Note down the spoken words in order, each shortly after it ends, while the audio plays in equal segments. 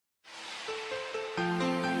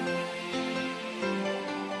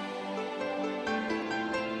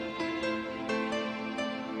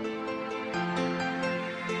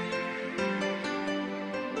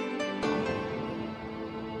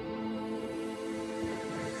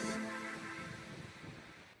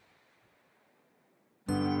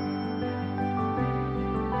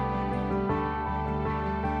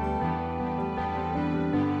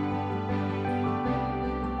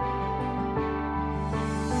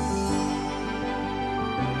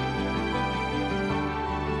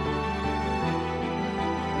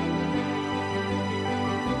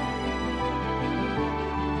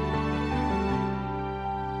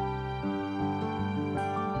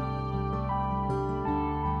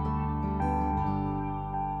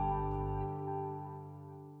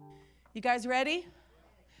You guys ready?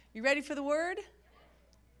 You ready for the word?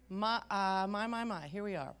 My. Here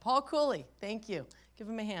we are. Paul Cooley, thank you. Give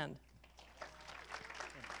him a hand.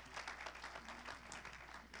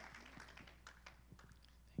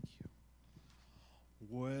 Thank you.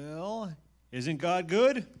 Well, isn't God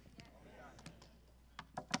good?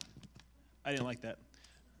 I didn't like that.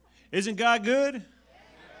 Isn't God good?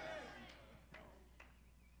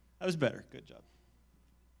 That was better. Good job.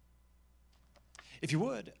 If you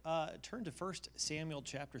would, turn to 1 Samuel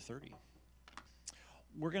chapter 30.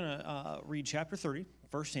 We're going to read chapter 30,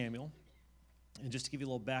 1 Samuel. And just to give you a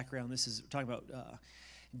little background, this is talking about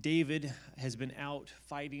David has been out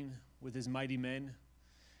fighting with his mighty men,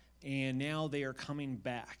 and now they are coming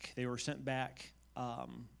back. They were sent back,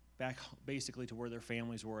 back basically to where their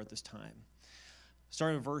families were at this time.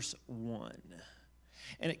 Starting in verse 1.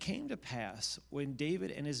 And it came to pass when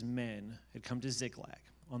David and his men had come to Ziklag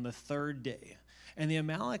on the third day, and the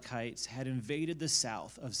Amalekites had invaded the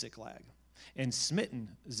south of Ziklag, and smitten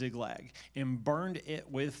Ziklag, and burned it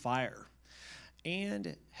with fire,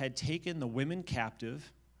 and had taken the women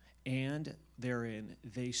captive, and therein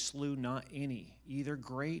they slew not any, either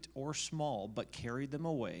great or small, but carried them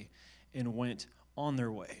away, and went on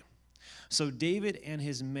their way. So David and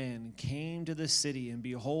his men came to the city, and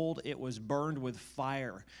behold, it was burned with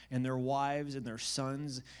fire, and their wives and their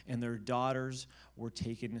sons and their daughters were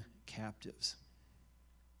taken captives.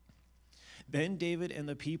 Then David and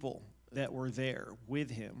the people that were there with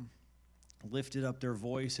him lifted up their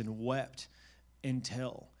voice and wept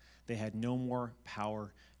until they had no more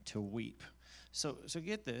power to weep. So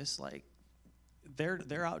get this, like,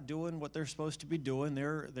 they're out doing what they're supposed to be doing.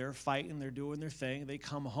 They're fighting, they're doing their thing. They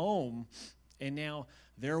come home, and now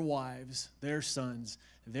their wives, their sons,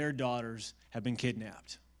 their daughters have been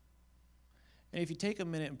kidnapped. And if you take a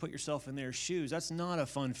minute and put yourself in their shoes, that's not a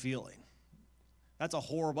fun feeling. That's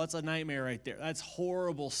a nightmare right there. That's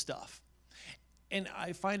horrible stuff. And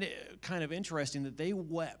I find it kind of interesting that they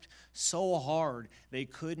wept so hard they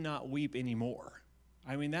could not weep anymore.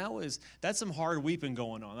 I mean, that's some hard weeping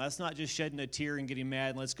going on. That's not just shedding a tear and getting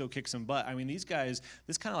mad and let's go kick some butt. I mean, these guys,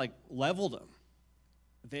 this kind of like leveled them.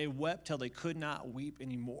 They wept till they could not weep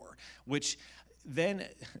anymore, which then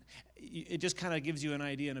it just kind of gives you an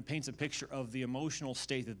idea and it paints a picture of the emotional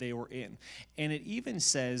state that they were in. And it even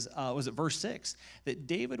says, was it verse 6, that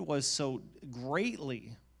David was so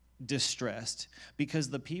greatly distressed because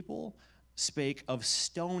the people spake of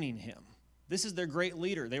stoning him. This is their great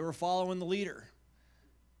leader. They were following the leader.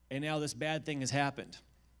 And now this bad thing has happened.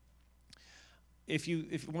 If you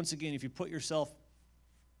put yourself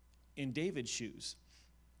in David's shoes,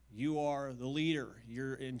 you are the leader.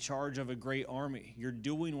 You're in charge of a great army. You're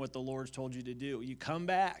doing what the Lord's told you to do. You come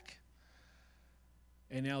back,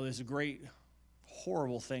 and now this great,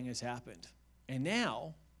 horrible thing has happened. And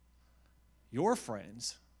now your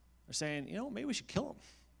friends are saying, maybe we should kill him.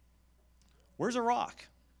 Where's a rock?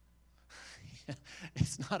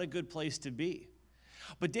 It's not a good place to be.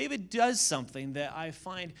 But David does something that I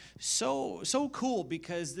find so cool,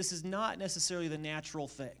 because this is not necessarily the natural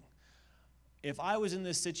thing. If I was in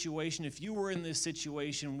this situation, if you were in this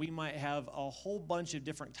situation, we might have a whole bunch of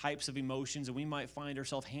different types of emotions, and we might find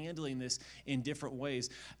ourselves handling this in different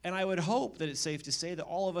ways. And I would hope that it's safe to say that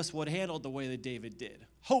all of us would handle it the way that David did.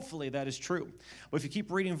 Hopefully that is true. But if you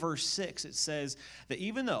keep reading verse 6, it says that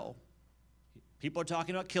even though people are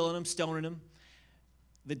talking about killing him, stoning him,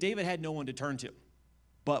 that David had no one to turn to.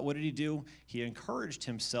 But what did he do? He encouraged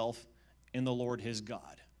himself in the Lord his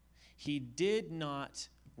God. He did not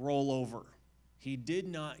roll over. He did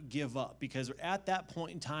not give up, because at that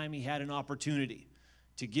point in time, he had an opportunity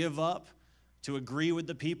to give up, to agree with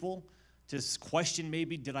the people, to question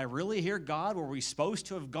maybe, did I really hear God? Were we supposed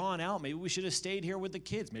to have gone out? Maybe we should have stayed here with the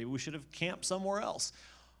kids. Maybe we should have camped somewhere else.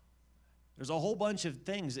 There's a whole bunch of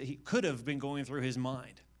things that he could have been going through his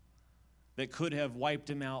mind that could have wiped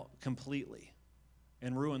him out completely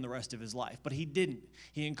and ruined the rest of his life. But he didn't.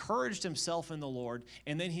 He encouraged himself in the Lord,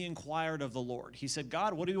 and then he inquired of the Lord. He said,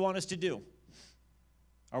 God, what do you want us to do?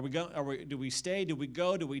 Do we stay? Do we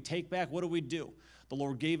go? Do we take back? What do we do? The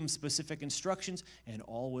Lord gave him specific instructions, and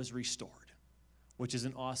all was restored, which is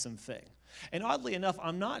an awesome thing. And oddly enough,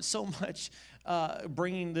 I'm not so much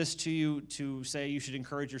bringing this to you to say you should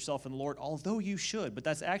encourage yourself in the Lord, although you should, but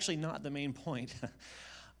that's actually not the main point.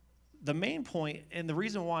 The main point, and the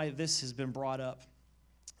reason why this has been brought up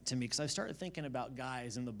to me, because I started thinking about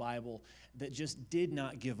guys in the Bible that just did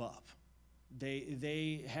not give up.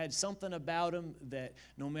 They had something about them that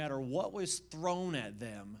no matter what was thrown at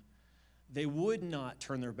them, they would not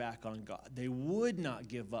turn their back on God. They would not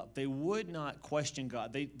give up. They would not question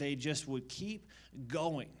God. They just would keep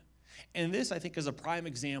going. And this, I think, is a prime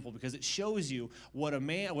example because it shows you what a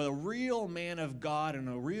real man of God and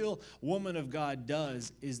a real woman of God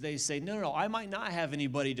does is they say, no, I might not have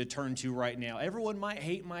anybody to turn to right now. Everyone might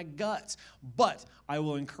hate my guts, but I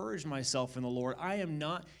will encourage myself in the Lord. I am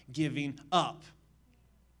not giving up.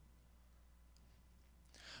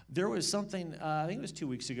 There was something, I think it was 2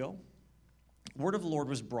 weeks ago, word of the Lord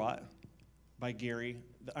was brought by Gary,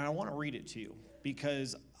 and I want to read it to you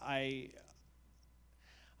because it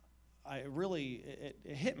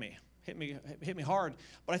hit me hard,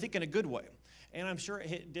 but I think in a good way. And I'm sure it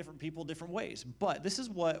hit different people different ways. But this is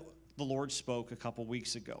what the Lord spoke a couple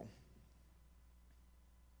weeks ago.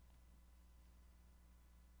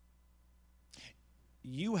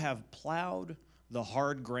 You have plowed the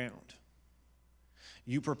hard ground.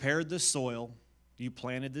 You prepared the soil, you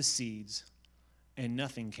planted the seeds, and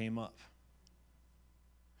nothing came up.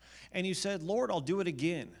 And you said, Lord, I'll do it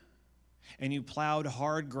again. And you plowed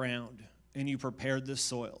hard ground, and you prepared the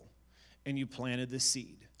soil, and you planted the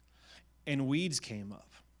seed, and weeds came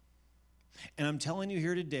up. And I'm telling you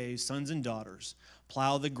here today, sons and daughters,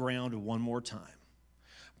 plow the ground one more time.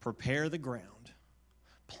 Prepare the ground,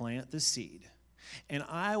 plant the seed, and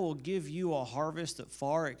I will give you a harvest that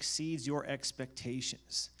far exceeds your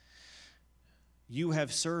expectations. You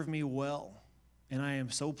have served me well, and I am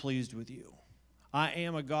so pleased with you. I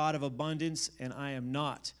am a God of abundance, and I am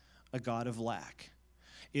not a God of lack.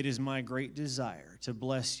 It is my great desire to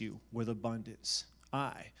bless you with abundance.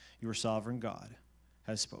 I, your sovereign God,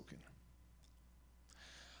 has spoken.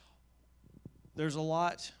 There's a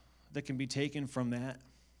lot that can be taken from that.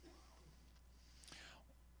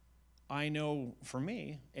 I know for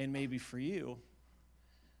me, and maybe for you,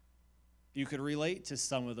 you could relate to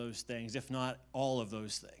some of those things, if not all of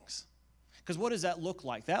those things. Because what does that look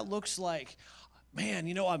like? That looks like,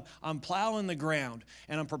 man, I'm plowing the ground,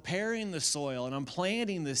 and I'm preparing the soil, and I'm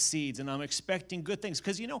planting the seeds, and I'm expecting good things.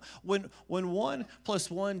 Because, when 1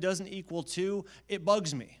 + 1 doesn't equal 2, it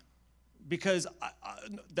bugs me. Because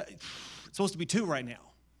it's supposed to be 2 right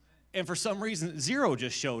now. And for some reason, 0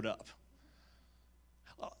 just showed up.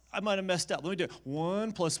 I might have messed up. Let me do it.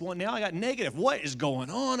 1 + 1. Now I got negative. What is going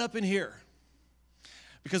on up in here?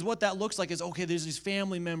 Because what that looks like is, okay, there's these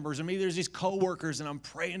family members, or maybe there's these coworkers, and I'm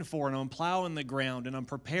praying for, and I'm plowing the ground, and I'm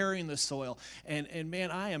preparing the soil, and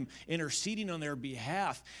man, I am interceding on their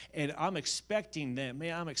behalf, and I'm expecting them.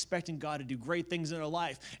 Man, I'm expecting God to do great things in their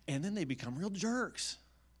life, and then they become real jerks,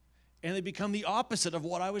 and they become the opposite of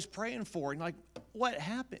what I was praying for, and like, what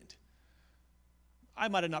happened? I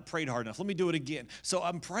might have not prayed hard enough. Let me do it again. So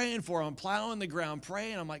I'm praying for them. I'm plowing the ground,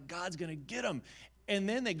 praying. I'm like, God's going to get them. And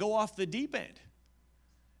then they go off the deep end.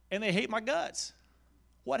 And they hate my guts.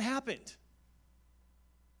 What happened?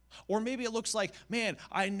 Or maybe it looks like, man,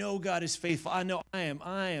 I know God is faithful. I know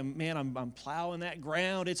I'm plowing that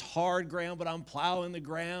ground. It's hard ground, but I'm plowing the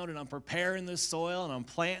ground, and I'm preparing the soil, and I'm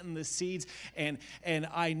planting the seeds. And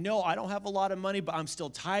I know I don't have a lot of money, but I'm still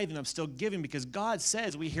tithing. I'm still giving, because God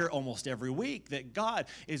says, we hear almost every week, that God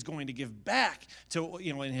is going to give back to,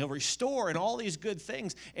 and he'll restore and all these good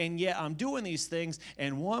things. And yet I'm doing these things,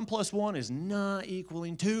 and 1 + 1 is not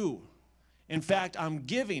equaling 2. In fact, I'm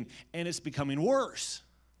giving, and it's becoming worse.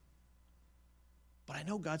 But I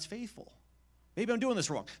know God's faithful. Maybe I'm doing this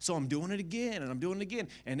wrong. So I'm doing it again, and I'm doing it again.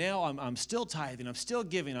 And now I'm still tithing. I'm still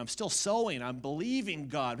giving. I'm still sowing. I'm believing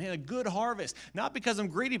God. Man, a good harvest. Not because I'm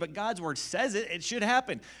greedy, but God's word says it. It should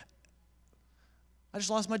happen. I just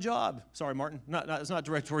lost my job. Sorry, Martin. It's not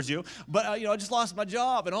direct towards you. But, I just lost my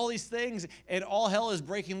job and all these things. And all hell is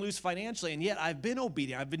breaking loose financially. And yet I've been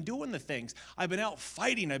obedient. I've been doing the things. I've been out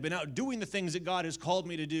fighting. I've been out doing the things that God has called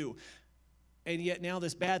me to do. And yet now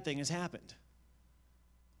this bad thing has happened.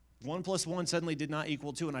 1 + 1 suddenly did not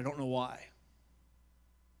equal 2, and I don't know why.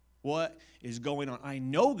 What is going on? I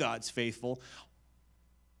know God's faithful,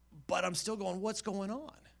 but I'm still going, what's going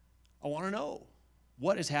on? I want to know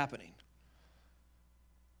what is happening.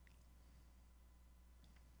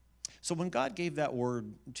 So when God gave that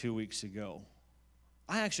word 2 weeks ago,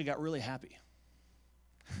 I actually got really happy.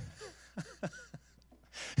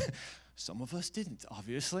 Some of us didn't,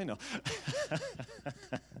 obviously, no.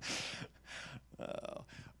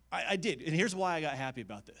 I did, and here's why I got happy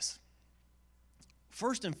about this.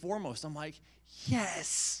 First and foremost, I'm like,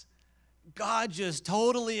 yes, God just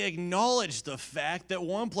totally acknowledged the fact that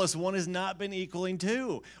 1 + 1 has not been equaling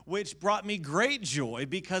 2, which brought me great joy,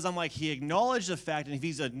 because I'm like, he acknowledged the fact, and if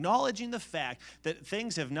he's acknowledging the fact that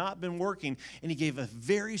things have not been working, and he gave a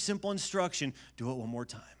very simple instruction, do it one more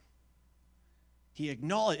time.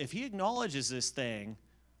 If he acknowledges this thing,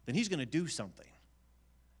 then he's going to do something.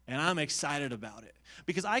 And I'm excited about it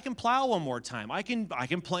because I can plow one more time. I can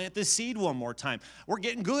plant this seed one more time. We're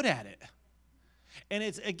getting good at it. And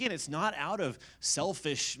it's not out of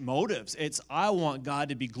selfish motives. It's I want God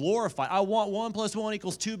to be glorified. I want 1 + 1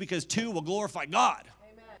 = 2 because 2 will glorify God.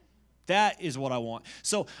 Amen. That is what I want.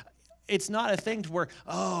 So it's not a thing to where,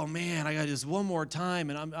 oh man, I got this one more time,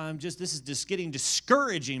 and this is just getting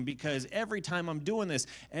discouraging because every time I'm doing this,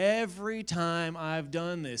 every time I've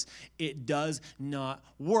done this, it does not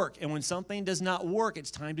work. And when something does not work,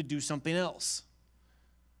 it's time to do something else.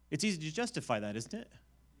 It's easy to justify that, isn't it?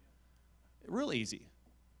 Real easy.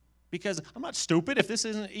 Because I'm not stupid. If this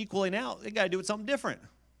isn't equaling out, they got to do it something different.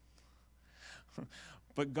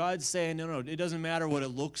 But God's saying, no, it doesn't matter what it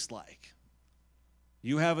looks like.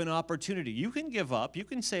 You have an opportunity. You can give up. You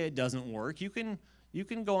can say it doesn't work. You can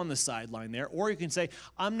go on the sideline there. Or you can say,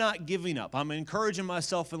 I'm not giving up. I'm encouraging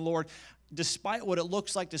myself in the Lord. Despite what it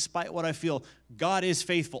looks like, despite what I feel, God is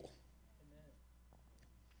faithful.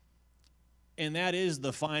 And that is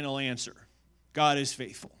the final answer. God is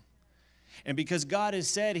faithful. And because God has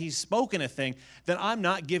said, He's spoken a thing, then I'm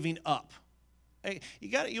not giving up.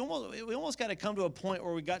 We almost got to come to a point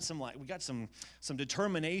where we got some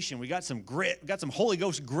determination, we got some grit, we got some Holy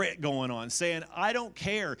Ghost grit going on, saying, I don't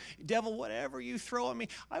care, devil, whatever you throw at me.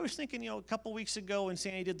 I was thinking, a couple weeks ago when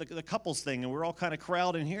Sandy did the couples thing, and we're all kind of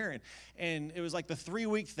crowded in here, and it was like the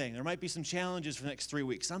 3-week thing. There might be some challenges for the next 3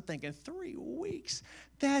 weeks. I'm thinking 3 weeks,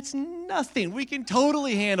 that's nothing. We can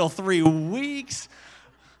totally handle 3 weeks.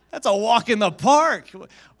 That's a walk in the park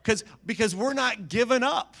because we're not giving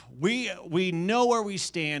up. We know where we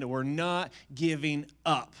stand. We're not giving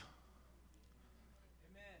up.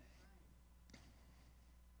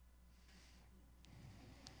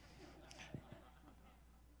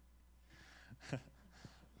 Amen.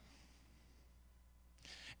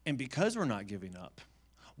 And because we're not giving up,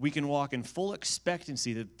 we can walk in full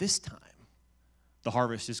expectancy that this time the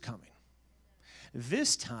harvest is coming.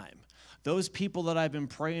 This time, those people that I've been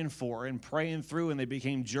praying for and praying through, and they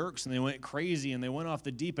became jerks and they went crazy and they went off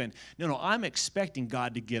the deep end. No, I'm expecting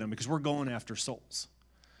God to get them because we're going after souls.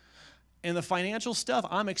 And the financial stuff,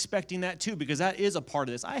 I'm expecting that too because that is a part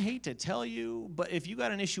of this. I hate to tell you, but if you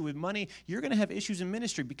got an issue with money, you're going to have issues in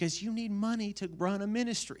ministry because you need money to run a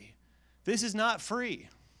ministry. This is not free.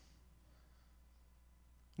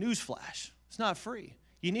 Newsflash, it's not free.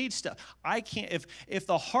 You need stuff. I can't, if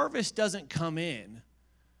the harvest doesn't come in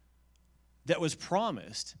that was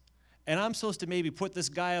promised, and I'm supposed to maybe put this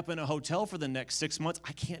guy up in a hotel for the next 6 months,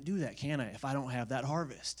 I can't do that, can I, if I don't have that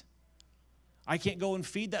harvest? I can't go and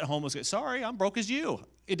feed that homeless guy. Sorry, I'm broke as you.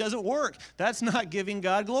 It doesn't work. That's not giving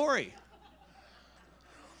God glory.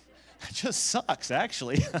 It just sucks,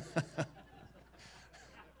 actually.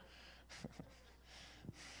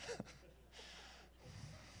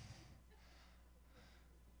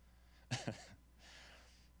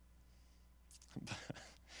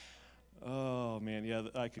 Oh, man, yeah,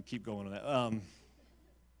 I could keep going on that.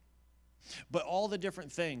 But all the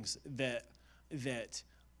different things that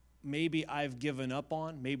maybe I've given up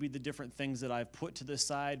on, maybe the different things that I've put to the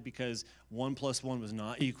side because 1 + 1 was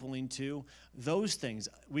not equaling 2, those things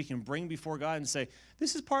we can bring before God and say,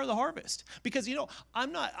 this is part of the harvest. Because,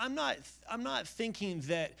 I'm not thinking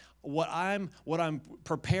that what I'm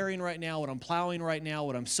preparing right now, what I'm plowing right now,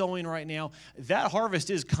 what I'm sowing right now, that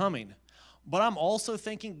harvest is coming. But I'm also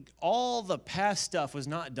thinking all the past stuff was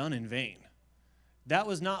not done in vain. That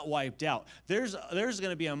was not wiped out. There's going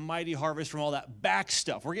to be a mighty harvest from all that back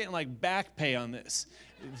stuff. We're getting like back pay on this.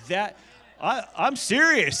 I'm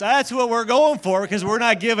serious. That's what we're going for because we're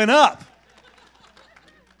not giving up.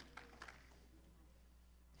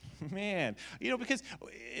 Man, because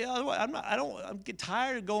I get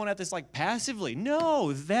tired of going at this like passively.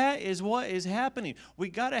 No, that is what is happening. We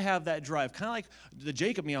got to have that drive, kind of like the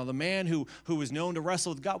Jacob, the man who was known to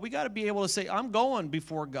wrestle with God. We got to be able to say, I'm going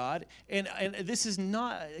before God, and this is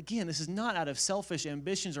not out of selfish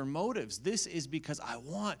ambitions or motives. This is because I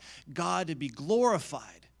want God to be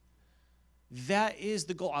glorified. That is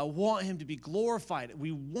the goal. I want Him to be glorified.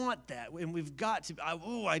 We want that, and we've got to.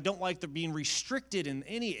 I don't like being restricted in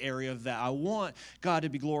any area of that. I want God to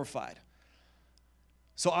be glorified.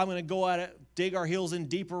 So I'm going to go at it, dig our heels in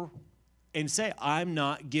deeper, and say, I'm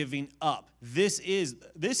not giving up. This is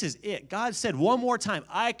it. God said one more time.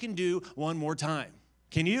 I can do one more time.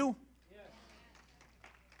 Can you?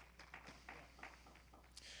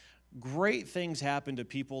 Great things happen to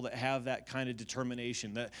people that have that kind of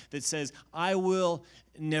determination, that says, I will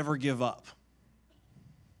never give up.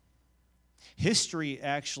 History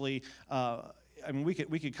actually I mean, we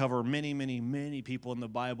could cover many, many, many people in the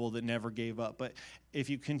Bible that never gave up. But if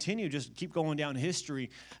you continue, just keep going down history,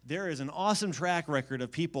 there is an awesome track record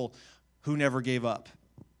of people who never gave up.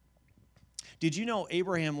 Did you know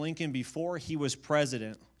Abraham Lincoln, before he was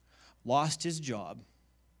president, lost his job,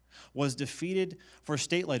 was defeated for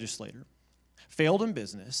state legislator, failed in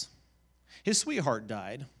business, his sweetheart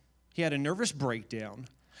died, he had a nervous breakdown,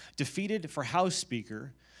 defeated for House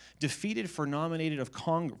Speaker, defeated for nominated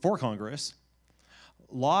for Congress,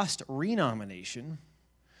 lost renomination,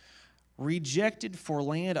 rejected for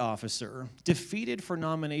land officer, defeated for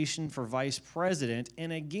nomination for vice president,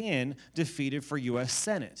 and again defeated for U.S.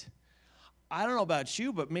 Senate. I don't know about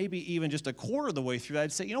you, but maybe even just a quarter of the way through,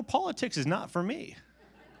 I'd say, politics is not for me.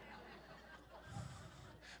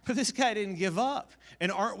 But this guy didn't give up.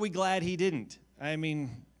 And aren't we glad he didn't? I mean,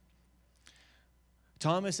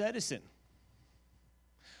 Thomas Edison.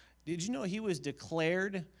 Did you know he was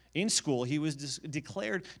declared, in school, he was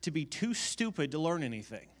declared to be too stupid to learn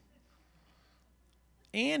anything?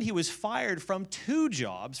 And he was fired from 2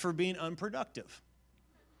 jobs for being unproductive.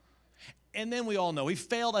 And then we all know he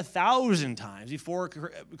failed 1,000 times before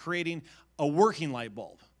creating a working light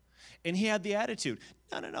bulb. And he had the attitude,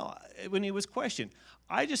 no, when he was questioned,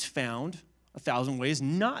 I just found 1,000 ways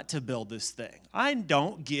not to build this thing. I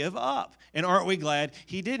don't give up. And aren't we glad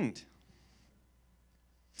he didn't?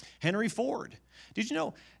 Henry Ford. Did you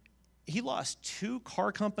know he lost 2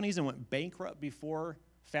 car companies and went bankrupt before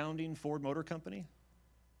founding Ford Motor Company?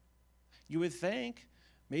 You would think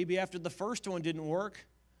maybe after the first one didn't work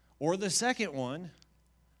or the second one,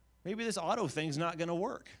 maybe this auto thing's not going to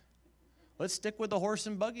work. Let's stick with the horse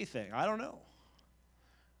and buggy thing. I don't know.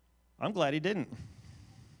 I'm glad he didn't.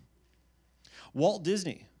 Walt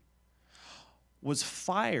Disney was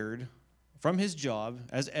fired from his job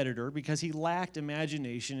as editor because he lacked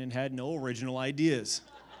imagination and had no original ideas.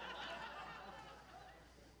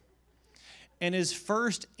 And his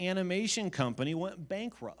first animation company went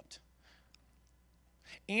bankrupt.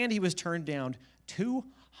 And he was turned down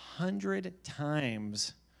 200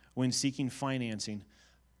 times when seeking financing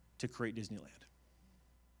to create Disneyland.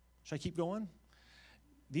 Should I keep going?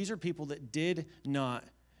 These are people that did not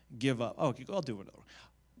give up. Oh, I'll do another one.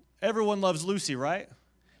 Everyone loves Lucy, right?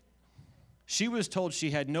 She was told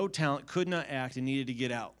she had no talent, could not act, and needed to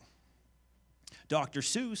get out. Dr.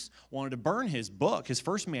 Seuss wanted to burn his book, his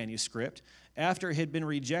first manuscript, after it had been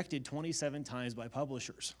rejected 27 times by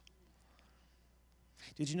publishers.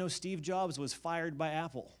 Did you know Steve Jobs was fired by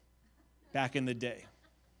Apple back in the day?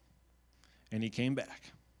 And he came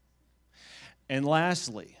back. And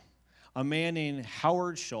lastly, a man named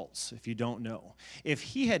Howard Schultz, if you don't know, if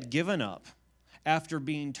he had given up after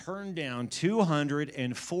being turned down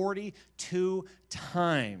 242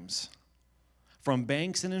 times from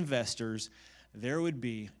banks and investors, there would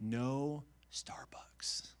be no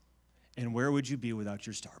Starbucks. And where would you be without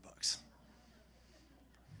your Starbucks?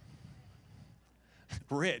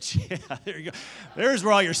 Rich, yeah, there you go. There's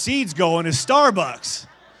where all your seeds going, is Starbucks.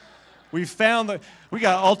 We got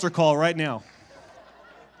altar call right now.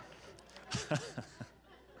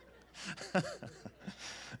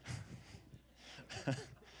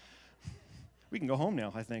 We can go home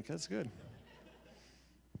now, I think. That's good.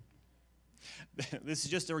 This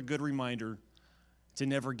is just a good reminder to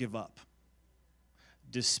never give up.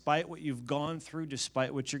 Despite what you've gone through,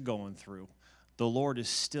 despite what you're going through, the Lord is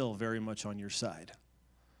still very much on your side.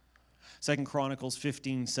 2 Chronicles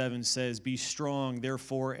 15:7 says, "Be strong,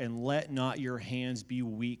 therefore, and let not your hands be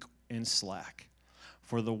weak and slack.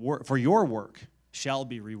 For your work shall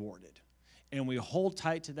be rewarded." And we hold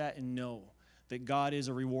tight to that and know that God is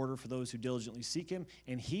a rewarder for those who diligently seek him.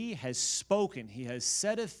 And he has spoken. He has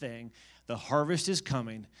said a thing. The harvest is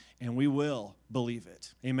coming, and we will believe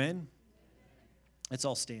it. Amen? Let's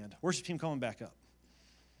all stand. Worship team, coming back up.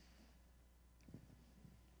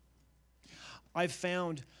 I've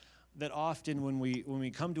found that often when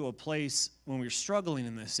we come to a place, when we're struggling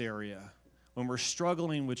in this area, when we're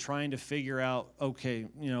struggling with trying to figure out, okay,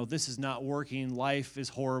 this is not working, life is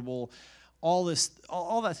horrible, all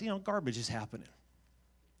that, garbage is happening.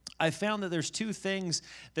 I found that there's 2 things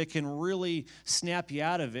that can really snap you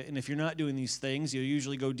out of it, and if you're not doing these things, you'll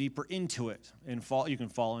usually go deeper into it, and you can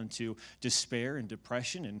fall into despair and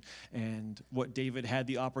depression, and what David had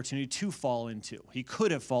the opportunity to fall into. He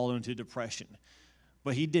could have fallen into depression,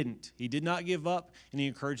 but he didn't. He did not give up, and he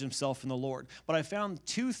encouraged himself in the Lord. But I found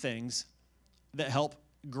 2 things that help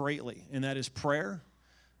greatly, and that is prayer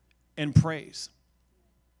and praise.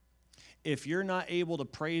 If you're not able to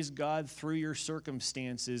praise God through your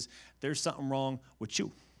circumstances, there's something wrong with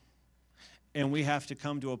you. And we have to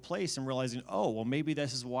come to a place and realizing, oh, well, maybe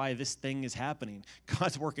this is why this thing is happening.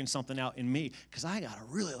 God's working something out in me because I got a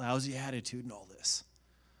really lousy attitude in all this.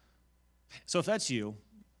 So if that's you,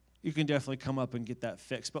 you can definitely come up and get that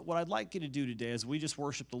fixed. But what I'd like you to do today as we just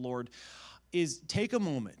worship the Lord is take a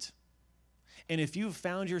moment. And if you've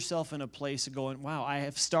found yourself in a place of going, wow, I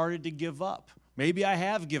have started to give up. Maybe I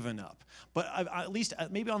have given up. But at least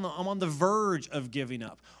maybe I'm on the verge of giving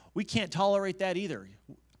up. We can't tolerate that either.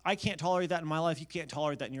 I can't tolerate that in my life. You can't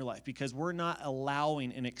tolerate that in your life because we're not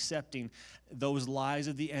allowing and accepting those lies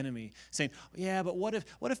of the enemy saying, yeah, but what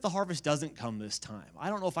if the harvest doesn't come this time? I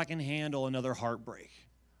don't know if I can handle another heartbreak.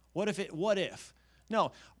 What if?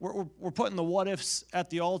 No, we're putting the what ifs at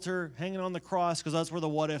the altar, hanging on the cross because that's where the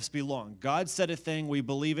what ifs belong. God said a thing, we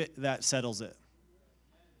believe it, that settles it.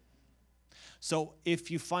 So if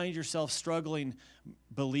you find yourself struggling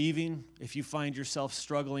believing, if you find yourself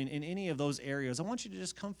struggling in any of those areas, I want you to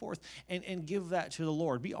just come forth and give that to the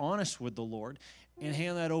Lord. Be honest with the Lord and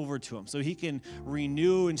hand that over to him so he can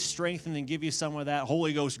renew and strengthen and give you some of that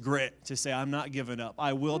Holy Ghost grit to say, I'm not giving up.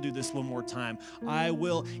 I will do this one more time. I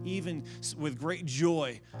will, even with great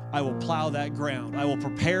joy, I will plow that ground. I will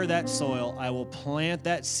prepare that soil. I will plant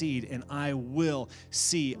that seed, and I will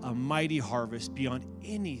see a mighty harvest beyond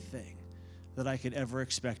anything that I could ever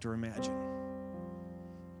expect or imagine.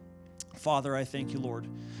 Father, I thank you, Lord,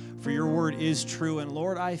 for your word is true. And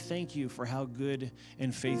Lord, I thank you for how good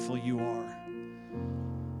and faithful you are.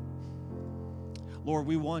 Lord,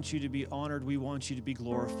 we want you to be honored. We want you to be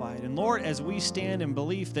glorified. And Lord, as we stand in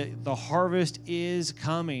belief that the harvest is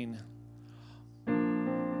coming,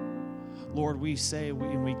 Lord, we say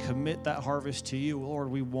we commit that harvest to you.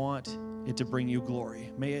 Lord, we want it to bring you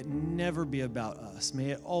glory. May it never be about us.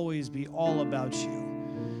 May it always be all about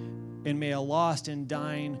you. And may a lost and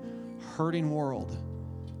dying, hurting world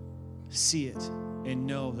see it and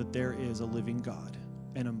know that there is a living God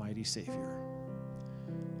and a mighty Savior.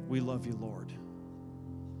 We love you, Lord.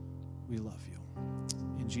 We love you.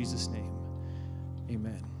 In Jesus' name,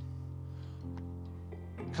 amen.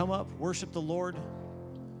 Come up, worship the Lord,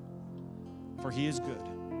 for he is good.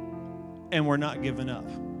 And we're not giving up.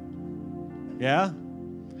 Yeah?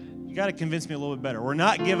 You got to convince me a little bit better. We're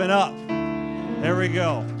not giving up. There we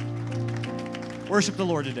go. Worship the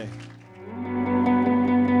Lord today.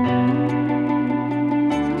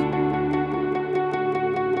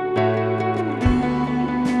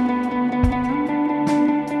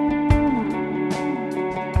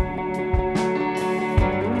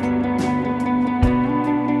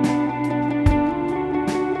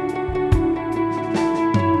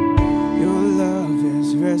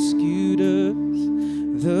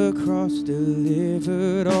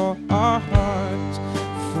 Delivered all our hearts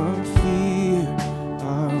from fear.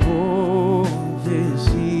 Our hope is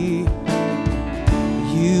here.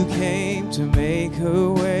 You came to make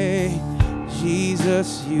a way.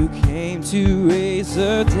 Jesus, you came to raise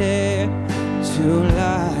the dead to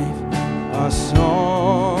life. Our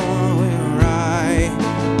song will rise.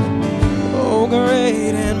 Oh,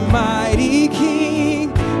 great and mighty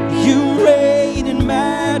King, you reign in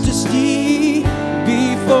majesty.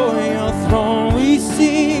 Before your throne we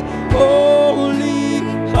sing, holy,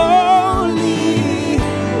 holy,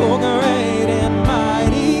 oh great and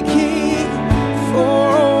mighty King,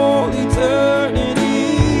 for all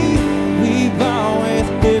eternity we bow with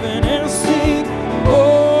heaven and sing,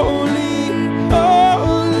 holy,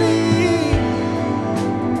 holy.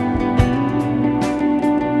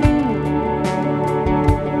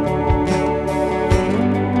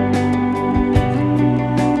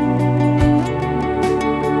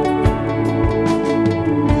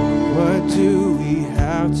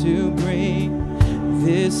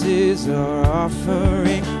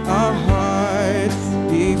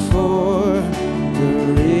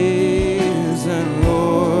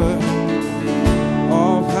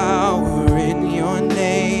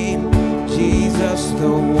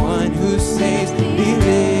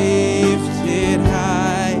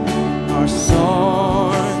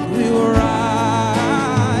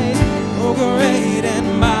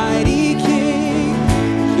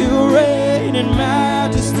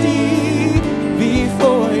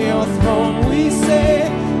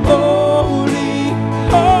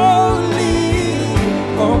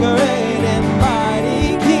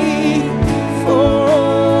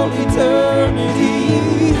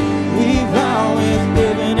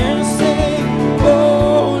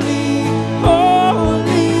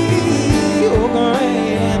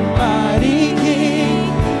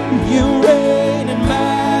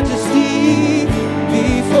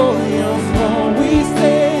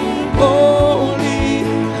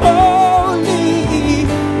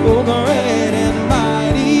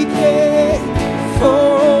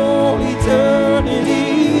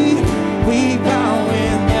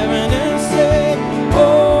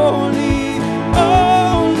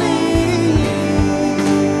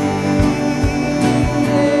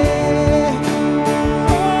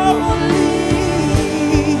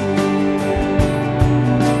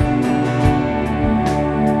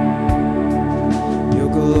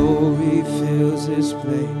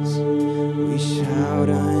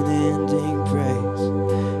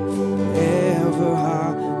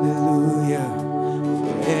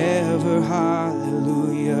 forever,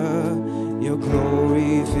 hallelujah. Your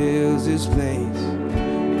glory fills this place.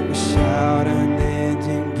 We shout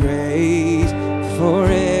unending praise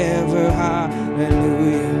forever,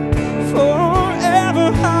 hallelujah.